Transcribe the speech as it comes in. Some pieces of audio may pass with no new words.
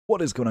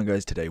What is going on,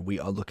 guys? Today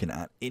we are looking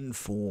at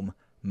Inform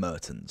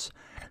Mertens.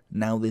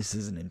 Now this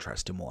is an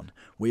interesting one.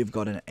 We've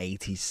got an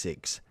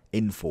 86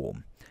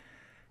 Inform.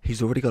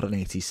 He's already got an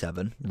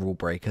 87 rule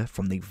breaker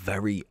from the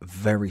very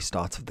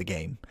start of the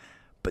game.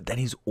 But then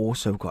he's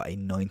also got a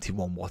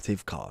 91 what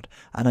if card.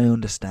 And I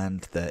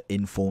understand that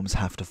Informs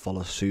have to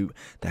follow suit.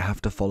 They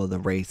have to follow the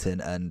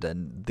rating, and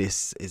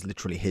this is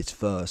literally his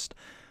first.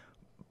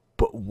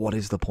 But what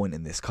is the point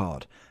in this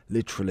card?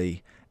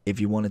 Literally, if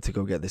you wanted to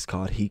go get this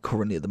card, he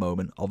currently at the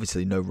moment,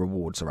 obviously no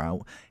rewards are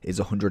out, is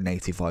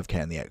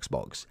 185k on the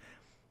Xbox.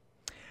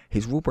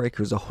 His rule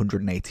breaker is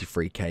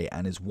 183k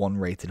and is 1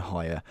 rating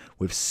higher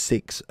with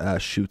 6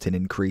 shooting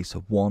increase,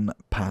 1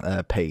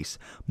 pace,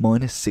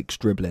 -6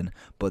 dribbling,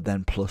 but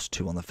then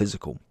 +2 on the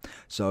physical.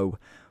 So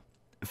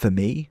for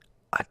me,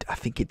 I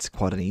think it's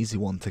quite an easy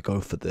one to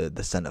go for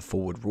the centre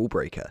forward rule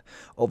breaker.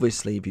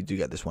 Obviously, if you do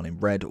get this one in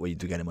red or you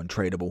do get him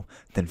untradeable,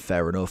 then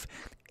fair enough.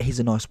 He's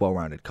a nice,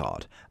 well-rounded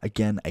card.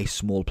 Again, a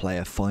small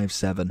player,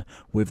 5'7",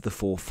 with the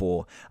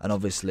 4'4", and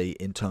obviously,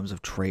 in terms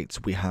of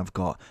traits, we have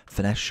got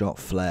finesse shot,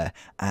 flair,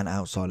 and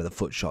outside of the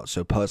foot shot.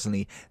 So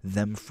personally,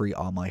 them three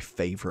are my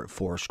favourite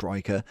for a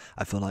striker.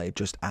 I feel like it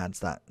just adds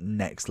that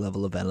next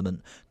level of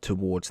element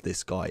towards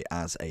this guy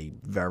as a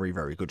very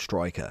good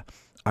striker.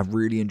 I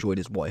really enjoyed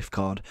his wife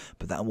card,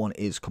 but that one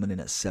is coming in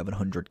at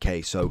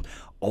 700k, so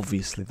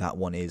obviously that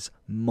one is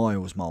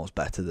miles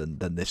better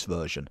than this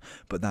version.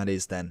 But that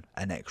is then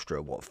an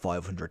extra,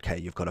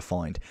 500k you've got to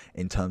find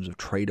in terms of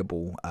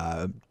tradable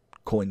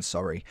coins,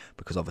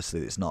 because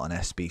obviously it's not an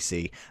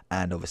SBC,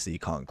 and obviously you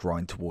can't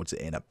grind towards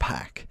it in a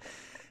pack.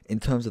 In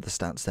terms of the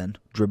stats then,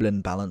 dribbling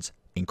balance,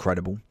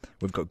 incredible.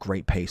 We've got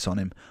great pace on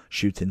him.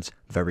 Shooting's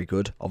very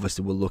good.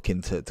 Obviously we're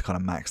looking to kind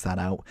of max that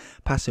out.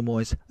 Passing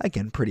wise,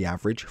 again, pretty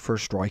average for a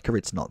striker.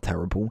 It's not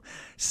terrible.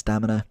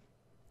 Stamina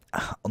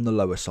on the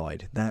lower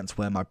side. That's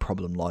where my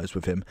problem lies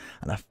with him,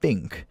 and I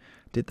think,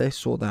 did they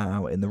sort that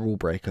out in the rule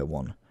breaker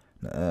one?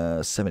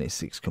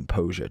 76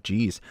 composure.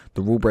 Jeez,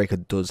 the rule breaker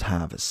does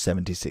have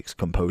 76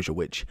 composure,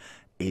 which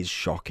is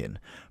shocking.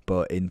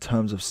 But in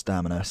terms of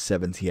stamina,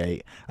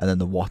 78, and then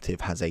the what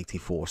if has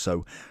 84.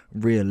 So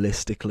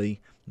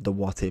realistically, the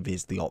what if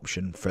is the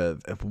option for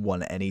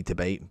one any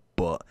debate.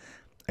 But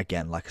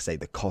again, like I say,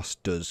 the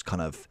cost does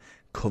kind of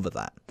cover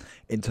that.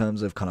 In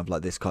terms of kind of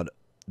like this card,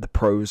 the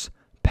pros,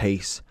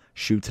 pace,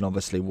 shooting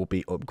obviously will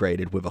be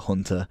upgraded with a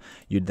hunter.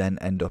 You'd then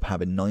end up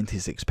having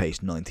 96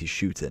 pace, 90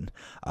 shooting.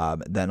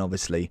 Then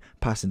obviously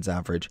passing's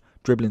average,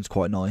 dribbling's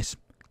quite nice.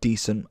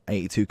 Decent,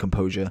 82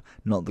 composure,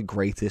 not the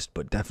greatest,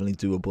 but definitely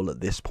doable at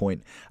this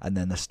point. And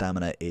then the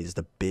stamina is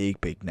the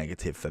big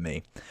negative for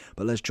me.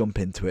 But let's jump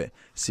into it,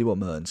 see what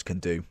Mertens can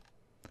do,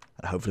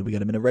 and hopefully we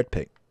get him in a red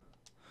pick.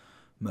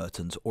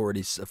 Mertens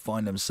already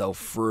find himself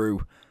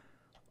through.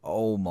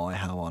 Oh my,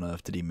 how on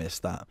earth did he miss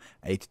that?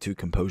 82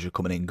 composure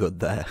coming in good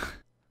there.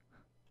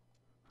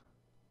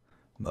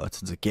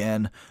 Mertens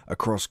again,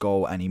 across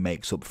goal, and he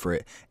makes up for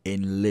it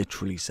in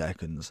literally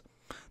seconds.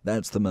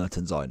 That's the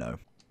Mertens I know.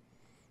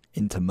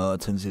 Into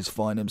Mertens, he's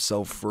find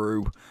himself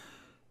through.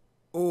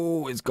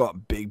 Oh, he's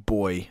got big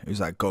boy. Who's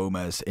that?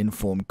 Gomez.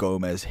 Informed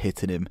Gomez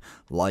hitting him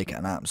like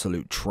an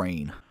absolute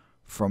train.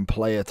 From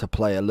player to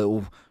player,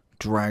 little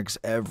drags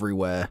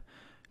everywhere.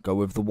 Go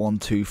with the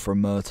 1-2 from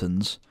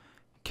Mertens.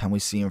 Can we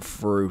see him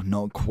through?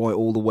 Not quite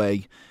all the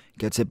way.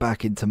 Gets it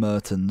back into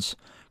Mertens.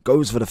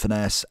 Goes for the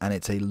finesse, and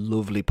it's a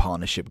lovely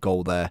partnership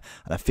goal there.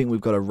 And I think we've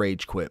got a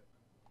rage quit.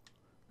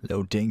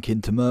 Little dink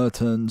into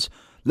Mertens.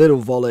 Little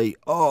volley.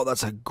 Oh,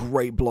 that's a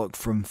great block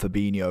from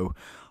Fabinho.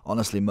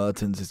 Honestly,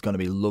 Mertens is going to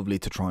be lovely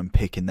to try and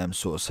pick in them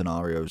sort of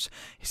scenarios.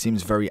 He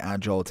seems very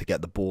agile to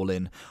get the ball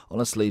in.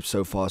 Honestly,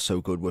 so far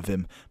so good with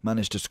him.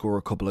 Managed to score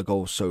a couple of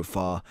goals so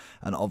far,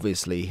 and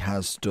obviously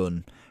has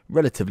done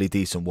relatively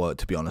decent work,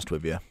 to be honest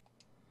with you.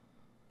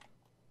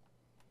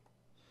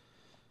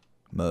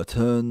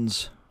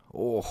 Mertens.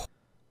 Oh.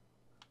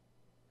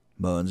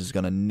 Mertens is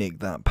going to nick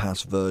that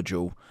past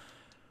Virgil.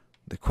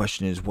 The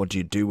question is, what do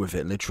you do with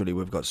it? Literally,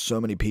 we've got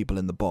so many people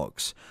in the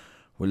box.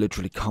 We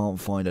literally can't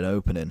find an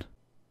opening.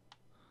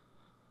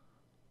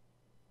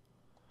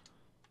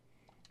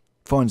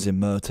 Finds him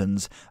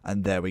Mertens,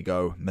 and there we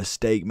go.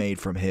 Mistake made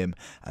from him,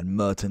 and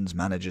Mertens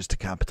manages to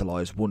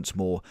capitalise once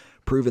more,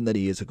 proving that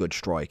he is a good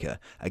striker.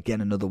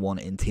 Again, another one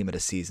in Team of the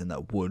Season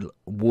that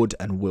would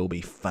and will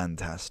be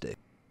fantastic.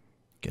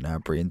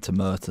 Gnabry into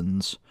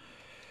Mertens.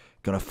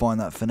 Gonna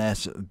find that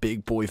finesse.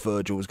 Big boy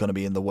Virgil is going to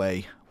be in the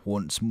way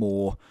once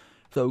more.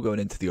 So going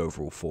into the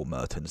overall for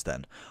Mertens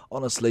then.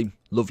 Honestly,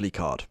 lovely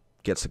card.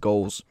 Gets the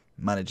goals,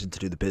 managing to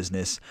do the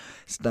business.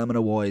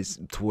 Stamina wise,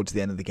 towards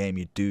the end of the game,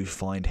 you do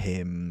find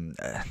him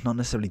not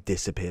necessarily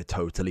disappear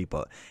totally,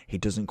 but he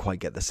doesn't quite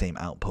get the same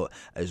output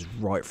as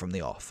right from the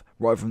off.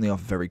 Right from the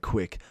off, very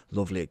quick,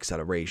 lovely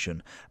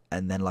acceleration.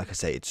 And then, like I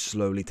say, it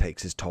slowly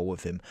takes his toll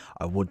with him.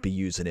 I would be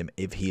using him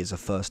if he is a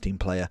first team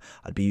player.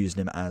 I'd be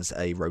using him as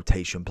a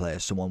rotation player,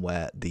 someone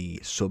where the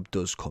sub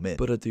does come in.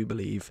 But I do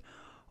believe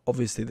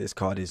Obviously this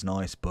card is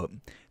nice, but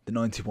the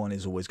 91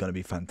 is always going to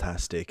be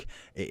fantastic.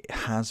 It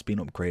has been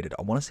upgraded.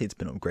 I want to say it's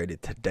been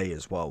upgraded today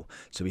as well.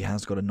 So he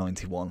has got a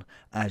 91,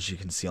 as you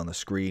can see on the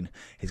screen.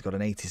 He's got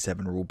an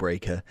 87 rule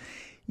breaker.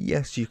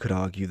 Yes, you could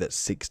argue that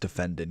 6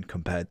 defending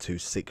compared to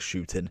 6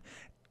 shooting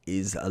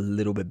is a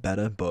little bit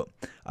better, but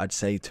I'd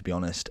say, to be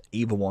honest,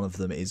 either one of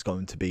them is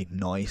going to be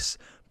nice,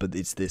 but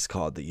it's this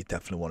card that you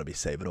definitely want to be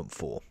saving up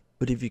for.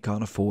 But if you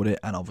can't afford it,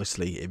 and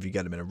obviously if you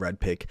get him in a red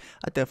pick,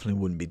 I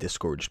definitely wouldn't be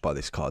discouraged by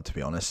this card, to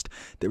be honest.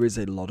 There is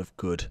a lot of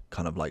good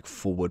kind of like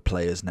forward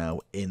players now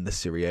in the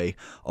Serie A.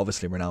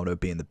 Obviously Ronaldo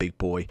being the big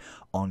boy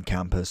on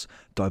campus,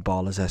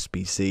 Dybala's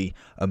SBC,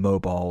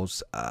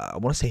 Immobile's, I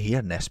want to say he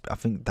had an I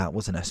think that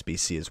was an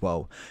SBC as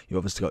well. You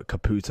obviously got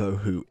Caputo,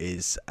 who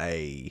is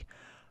a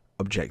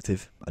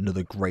objective,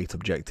 another great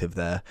objective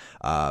there.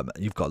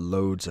 You've got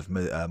loads of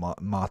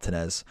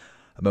Martinez,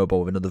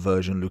 Immobile with another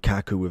version,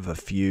 Lukaku with a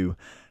few,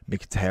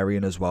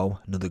 Mkhitaryan as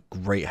well, another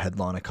great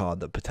headliner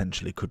card that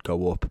potentially could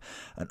go up.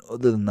 And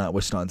other than that,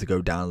 we're starting to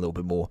go down a little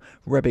bit more.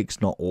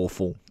 Rebic's not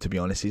awful, to be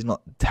honest. He's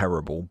not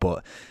terrible,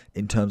 but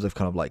in terms of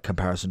kind of like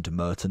comparison to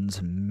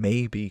Mertens,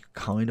 maybe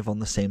kind of on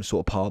the same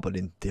sort of par, but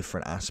in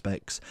different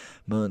aspects.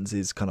 Mertens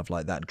is kind of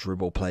like that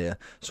dribble player,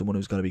 someone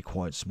who's going to be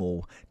quite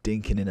small,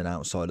 dinking in and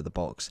outside of the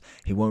box.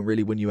 He won't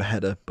really win you a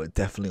header, but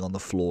definitely on the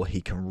floor, he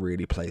can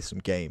really play some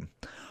game.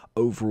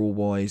 Overall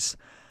wise,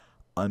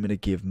 I'm going to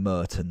give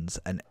Mertens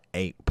an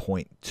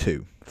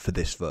 8.2 for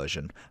this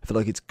version. I feel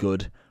like it's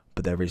good,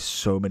 but there is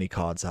so many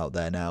cards out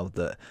there now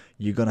that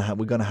we're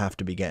gonna have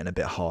to be getting a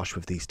bit harsh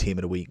with these team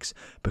of the weeks,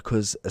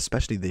 because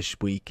especially this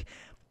week,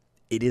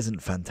 it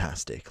isn't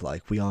fantastic.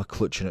 Like, we are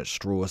clutching at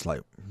straws.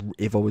 Like,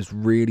 if I was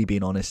really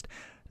being honest,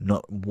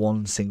 not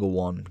one single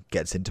one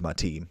gets into my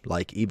team,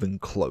 like even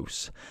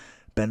close.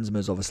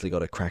 Benzema's obviously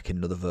got a crack in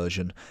another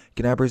version.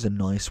 Gnabry's a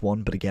nice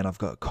one, but again, I've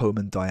got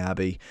Coman,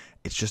 Diaby.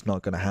 It's just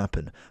not going to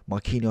happen.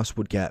 Marquinhos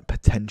would get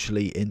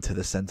potentially into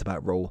the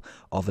centre-back role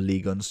of a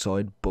Ligue 1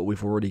 side, but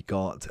we've already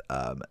got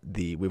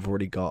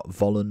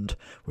Volland,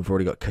 we've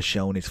already got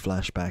Koscielny's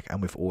flashback,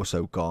 and we've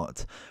also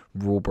got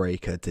rule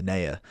breaker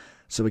Denea.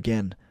 So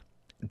again,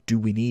 do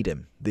we need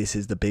him? This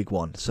is the big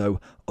one. So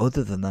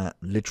other than that,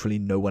 literally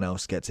no one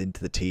else gets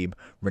into the team.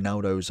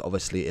 Ronaldo's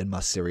obviously in my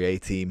Serie A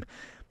team.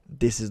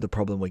 This is the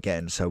problem we're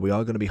getting, so we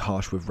are going to be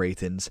harsh with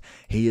ratings.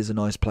 He is a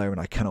nice player, and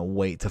I cannot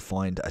wait to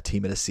find a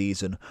team of the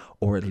season,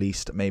 or at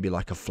least maybe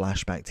like a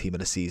flashback team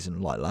of the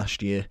season like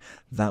last year.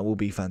 That will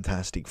be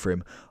fantastic for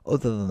him.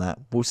 Other than that,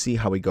 we'll see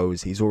how he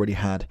goes. He's already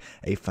had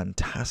a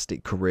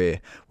fantastic career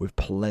with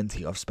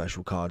plenty of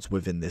special cards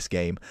within this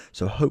game,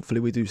 so hopefully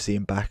we do see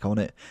him back on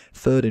it.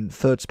 Third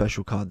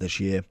special card this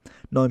year,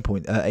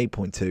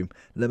 8.2.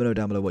 Let me know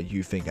down below what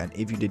you think, and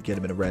if you did get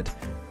him in a red,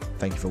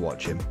 thank you for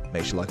watching.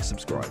 Make sure you like and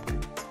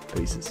subscribe.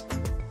 Peace.